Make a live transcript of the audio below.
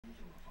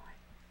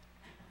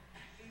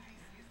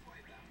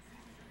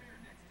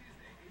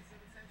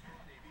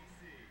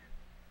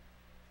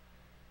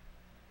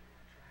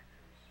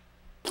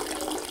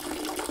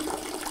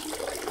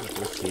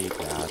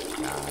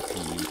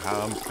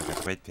come. I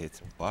got red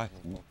tits. What?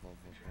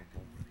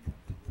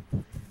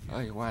 Oh,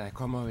 you want to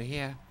come over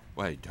here?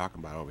 What are you talking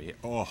about over here?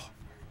 Oh.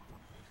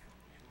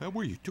 Hey,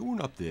 what are you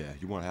doing up there?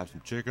 You want to have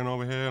some chicken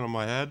over here on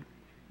my head?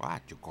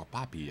 What? You got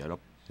papi up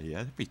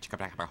here?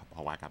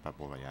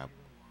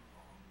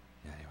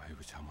 Yeah, I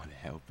was someone to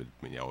help it.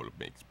 You know, it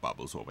makes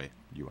bubbles over here.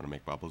 You want to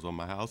make bubbles on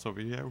my house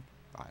over here?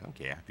 I don't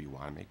care. If you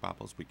want to make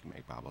bubbles, we can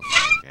make bubbles.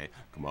 Okay?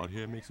 Come out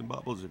here and make some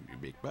bubbles. If you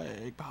make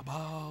big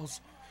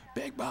bubbles.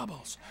 Big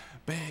bubbles.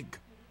 Big.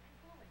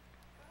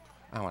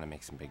 I want to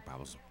make some big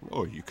bubbles.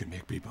 Oh, you can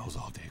make big bubbles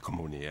all day. Come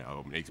on here.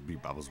 I'll make some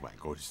big bubbles while I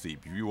go to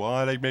sleep. If you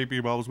want, I can make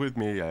big bubbles with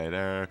me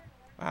later.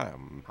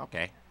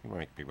 Okay. You want to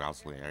make big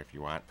bubbles later if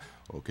you want.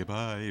 Okay,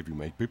 bye. If you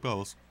make big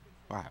bubbles.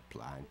 Alright,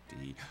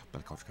 plenty.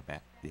 But come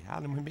back. Yeah,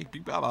 let me make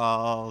big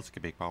bubbles.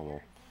 Get big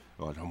bubble.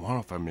 Oh, I don't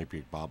want to make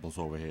big bubbles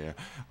over here.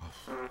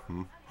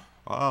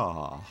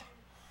 Ah.